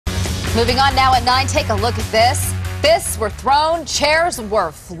Moving on now at 9, take a look at this. Fists were thrown, chairs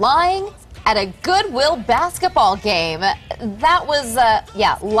were flying at a Goodwill basketball game. That was,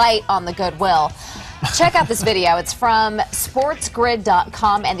 light on the Goodwill. Check out this video. It's from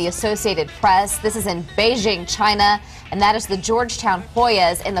sportsgrid.com and the Associated Press. This is in Beijing, China, and that is the Georgetown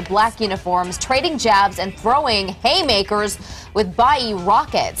Hoyas in the black uniforms trading jabs and throwing haymakers with awry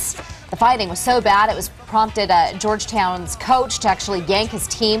rockets. The fighting was so bad it was prompted Georgetown's coach to actually yank his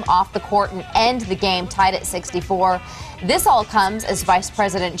team off the court and end the game tied at 64. This all comes as Vice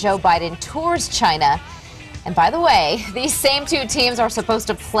President Joe Biden tours China. And by the way, these same two teams are supposed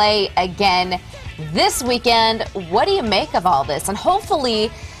to play again this weekend. What do you make of all this? And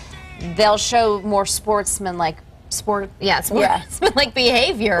hopefully they'll show more sportsmanlike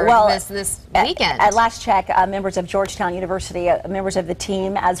behavior this weekend. At last check, members of Georgetown University, members of the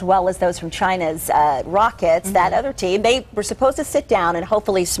team, as well as those from China's Rockets, that other team, they were supposed to sit down and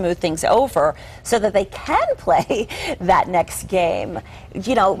hopefully smooth things over so that they can play that next game.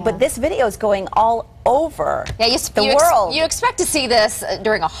 You know, but this video is going all over the world. You expect to see this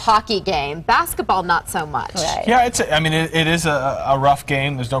during a hockey game. Basketball, not so much. Right. Yeah, it is a rough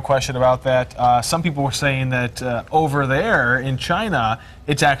game. There's no question about that. Some people were saying that over there in China,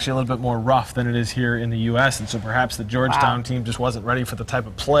 it's actually a little bit more rough than it is here in the U.S., and so perhaps the Georgetown team just wasn't ready for the type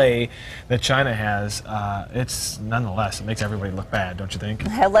of play that China has. Nonetheless, it makes everybody look bad, don't you think?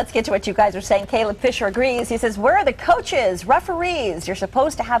 Let's get to what you guys are saying. Caleb Fisher agrees. He says, where are the coaches, referees? You're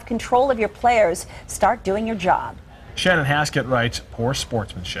supposed to have control of your players. Start doing your job. Shannon Haskett writes, poor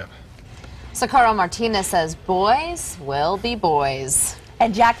sportsmanship. Sakaro Martinez says, boys will be boys.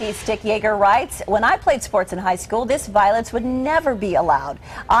 And Jackie Stick Yeager writes, when I played sports in high school, this violence would never be allowed.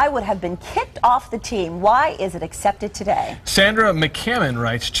 I would have been kicked off the team. Why is it accepted today? Sandra McCammon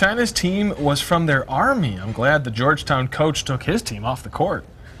writes, China's team was from their army. I'm glad the Georgetown coach took his team off the court.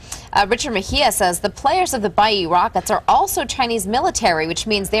 Richard Mejia says the players of the awry Rockets are also Chinese military, which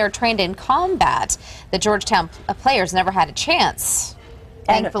means they are trained in combat. The Georgetown players never had a chance.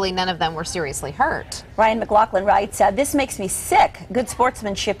 Thankfully, none of them were seriously hurt. Ryan McLaughlin writes, this makes me sick. Good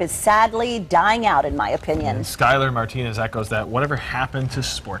sportsmanship is sadly dying out, in my opinion. And Skylar Martinez echoes that. Whatever happened to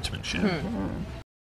sportsmanship?